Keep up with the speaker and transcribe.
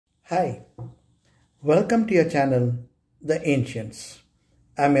Hi, welcome to your channel, The Ancients.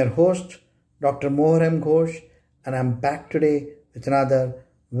 I'm your host, Dr. Moharam Ghosh, and I'm back today with another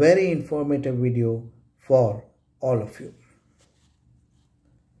very informative video for all of you.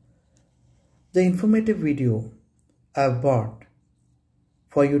 The informative video I've brought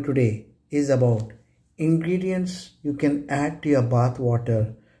for you today is about ingredients you can add to your bath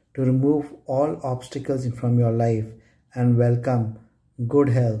water to remove all obstacles from your life and welcome good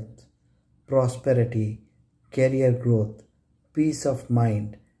health, prosperity, career growth, peace of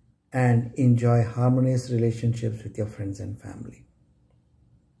mind, and enjoy harmonious relationships with your friends and family.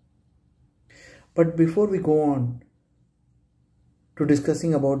 But before we go on to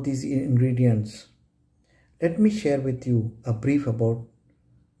discussing about these ingredients, let me share with you a brief about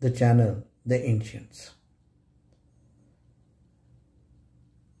the channel, The Ancients.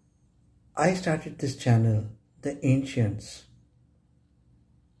 I started this channel, The Ancients,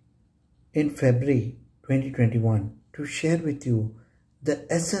 in February 2021 to share with you the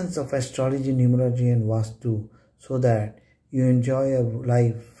essence of astrology, numerology and Vastu so that you enjoy a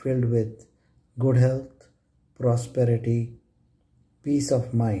life filled with good health, prosperity, peace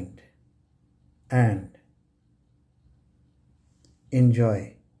of mind, and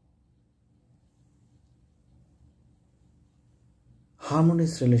enjoy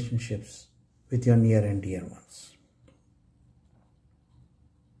harmonious relationships with your near and dear ones.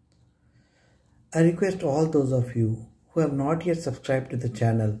 I request all those of you who have not yet subscribed to the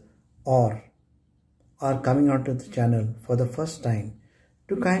channel or are coming onto the channel for the first time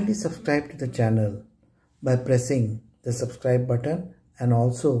to kindly subscribe to the channel by pressing the subscribe button and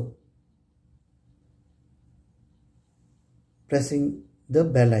also pressing the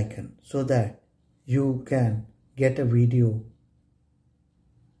bell icon so that you can get a video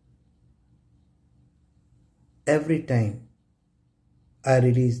every time I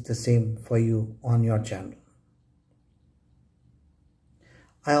release the same for you on your channel.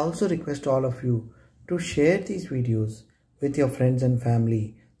 I also request all of you to share these videos with your friends and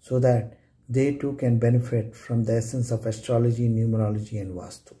family so that they too can benefit from the essence of astrology, numerology and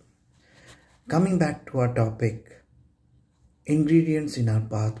Vastu. Coming back to our topic, ingredients in our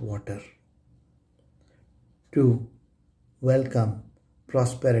bath water to welcome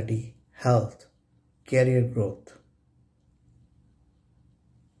prosperity, health, career growth,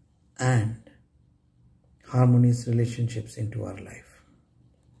 and harmonious relationships into our life.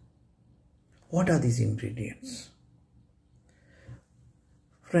 What are these ingredients?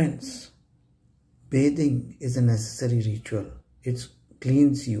 Friends, bathing is a necessary ritual. It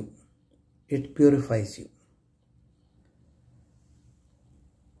cleans you. It purifies you.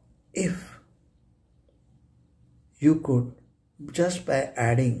 If you could, just by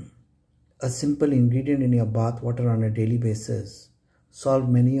adding a simple ingredient in your bath water on a daily basis, solve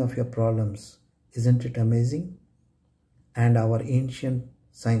many of your problems. Isn't it amazing? And our ancient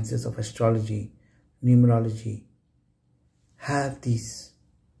sciences of astrology, numerology have these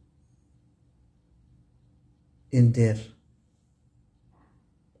in their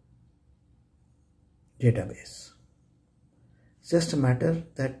database. It's just a matter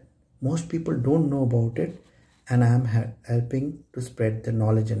that most people don't know about it, and I am helping to spread the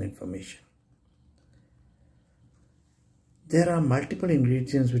knowledge and information. There are multiple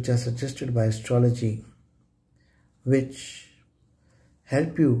ingredients which are suggested by astrology which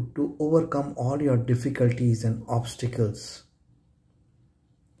help you to overcome all your difficulties and obstacles.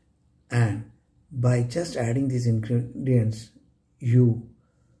 And by just adding these ingredients, you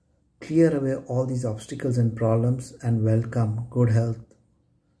clear away all these obstacles and problems and welcome good health,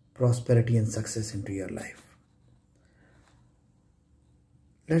 prosperity and success into your life.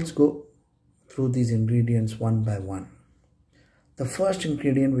 Let's go through these ingredients one by one. The first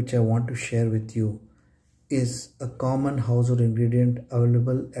ingredient which I want to share with you is a common household ingredient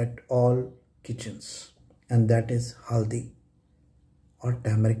available at all kitchens, and that is haldi or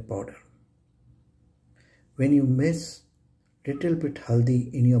turmeric powder. When you mix little bit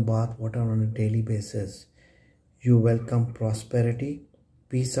haldi in your bath water on a daily basis, you welcome prosperity,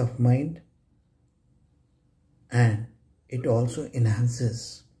 peace of mind, and it also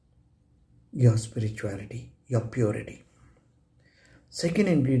enhances your spirituality, your purity. Second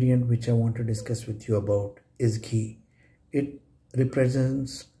ingredient which I want to discuss with you about is ghee. It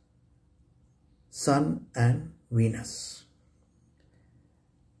represents Sun and Venus.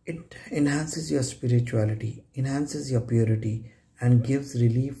 It enhances your spirituality, enhances your purity, and gives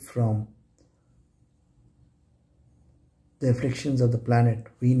relief from the afflictions of the planet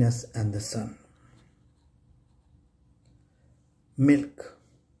Venus and the Sun. Milk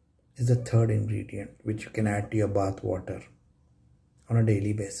is the third ingredient which you can add to your bath water on a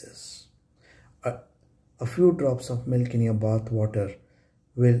daily basis. A few drops of milk in your bath water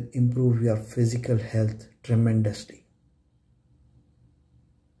will improve your physical health tremendously.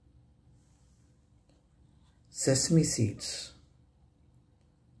 Sesame seeds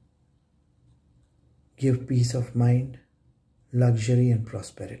give peace of mind, luxury and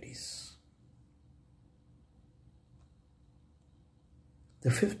prosperities.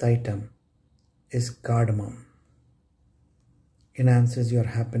 The fifth item is cardamom. Enhances your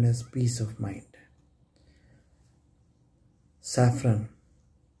happiness, peace of mind. Saffron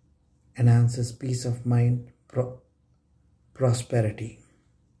enhances peace of mind, prosperity.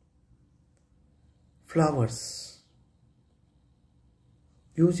 Flowers.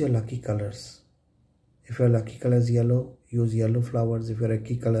 Use your lucky colors. If your lucky color is yellow, use yellow flowers. If your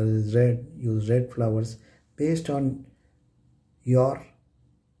lucky color is red, use red flowers. Based on your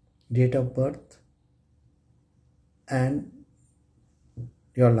date of birth and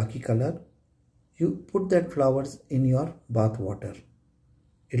your lucky color, you put that flowers in your bath water.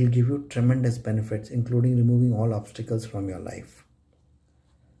 It will give you tremendous benefits, including removing all obstacles from your life.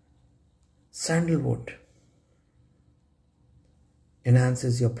 Sandalwood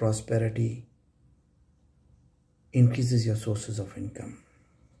enhances your prosperity, increases your sources of income.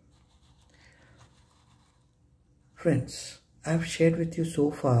 Friends, I have shared with you so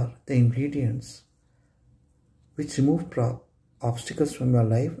far the ingredients which remove obstacles from your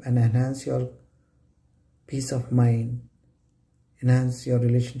life and enhance your peace of mind, enhance your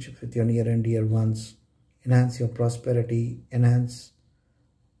relationships with your near and dear ones, enhance your prosperity, enhance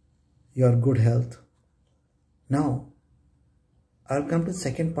your good health. Now, I'll come to the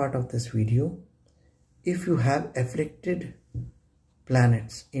second part of this video. If you have afflicted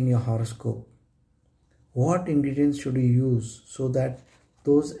planets in your horoscope, what ingredients should you use so that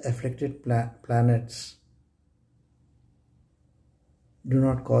those afflicted planets do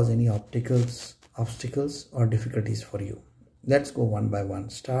not cause any obstacles or difficulties for you? Let's go one by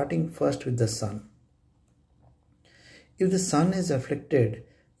one, starting first with the sun. If the sun is afflicted,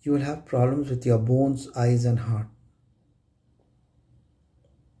 you will have problems with your bones, eyes and heart.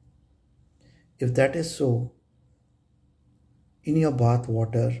 If that is so, in your bath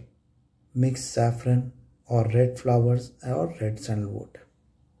water, mix saffron or red flowers or red sandalwood.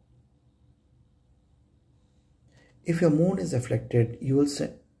 If your moon is afflicted, you will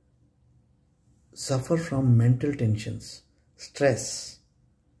suffer from mental tensions, stress,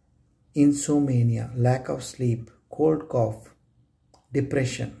 insomnia, lack of sleep, cold cough,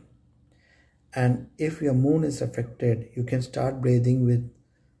 depression. And if your moon is affected, you can start bathing with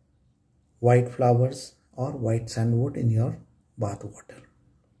white flowers or white sandalwood in your bath water.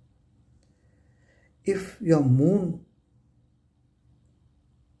 If your moon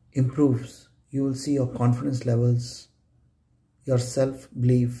improves, you will see your confidence levels, your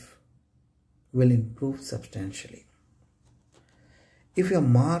self-belief will improve substantially. If your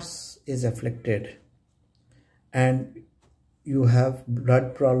Mars is afflicted and you have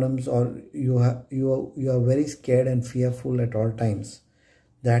blood problems or you are very scared and fearful at all times,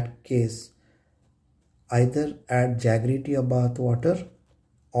 that case, either add jaggery to your bath water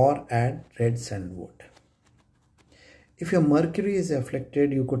or add red sandalwood. If your Mercury is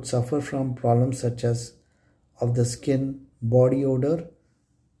afflicted, you could suffer from problems such as of the skin, body odor,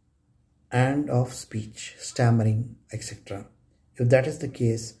 and of speech, stammering, etc. If that is the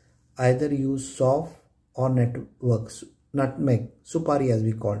case, either use soft or nutmeg, supari as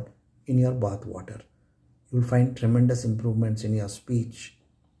we call it, in your bath water. You will find tremendous improvements in your speech,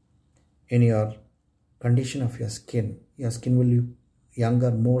 in your condition of your skin. Your skin will be younger,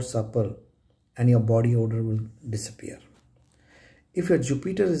 more supple, and your body odor will disappear. If your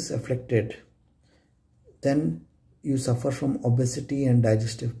Jupiter is afflicted, then you suffer from obesity and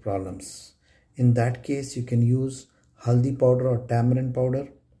digestive problems. In that case, you can use haldi powder or tamarind powder,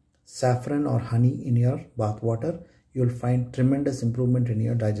 saffron or honey in your bath water. You will find tremendous improvement in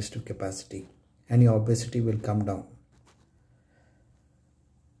your digestive capacity and your obesity will come down.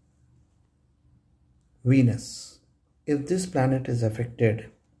 Venus. If this planet is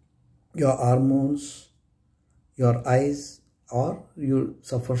affected, your hormones, your eyes, or you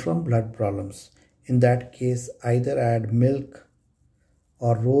suffer from blood problems. In that case, either add milk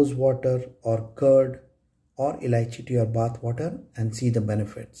or rose water or curd or elaichi to your bath water and see the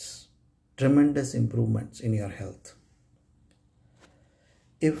benefits. Tremendous improvements in your health.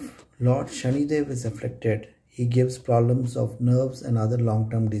 If Lord Shanidev is afflicted, he gives problems of nerves and other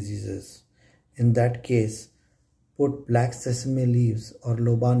long-term diseases. In that case, put black sesame leaves or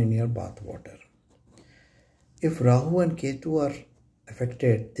loban in your bath water. If Rahu and Ketu are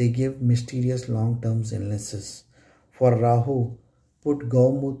affected, they give mysterious long-term illnesses. For Rahu, put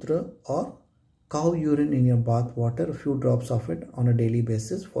Gaumutra or cow urine in your bath water, a few drops of it on a daily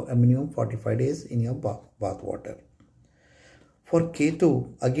basis for a minimum 45 days in your bath water. For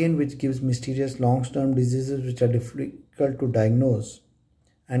Ketu, again, which gives mysterious long-term diseases which are difficult to diagnose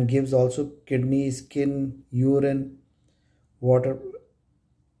and gives also kidney, skin, urine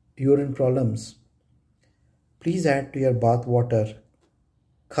problems, please add to your bath water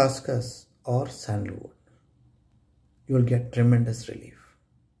khaskhas or sandalwood. You will get tremendous relief.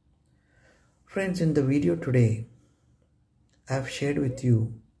 Friends, in the video today, I have shared with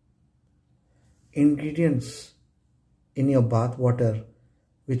you ingredients in your bath water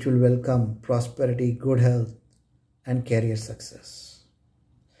which will welcome prosperity, good health and career success.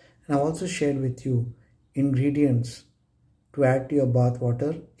 And I also shared with you ingredients to add to your bath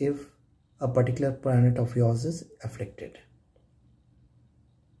water if a particular planet of yours is afflicted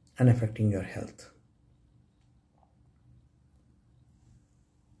and affecting your health.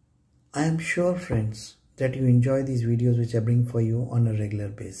 I am sure, friends, that you enjoy these videos which I bring for you on a regular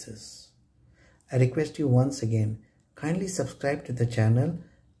basis. I request you once again, kindly subscribe to the channel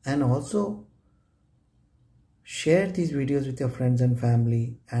and also share these videos with your friends and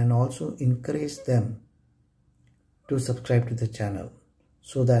family, and also encourage them to subscribe to the channel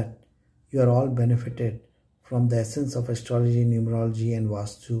so that you are all benefited from the essence of astrology, numerology and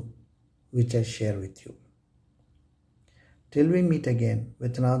Vastu which I share with you. Till we meet again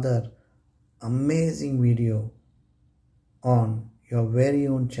with another amazing video on your very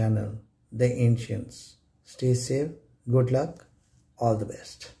own channel, The Ancients. Stay safe, good luck, all the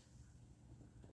best.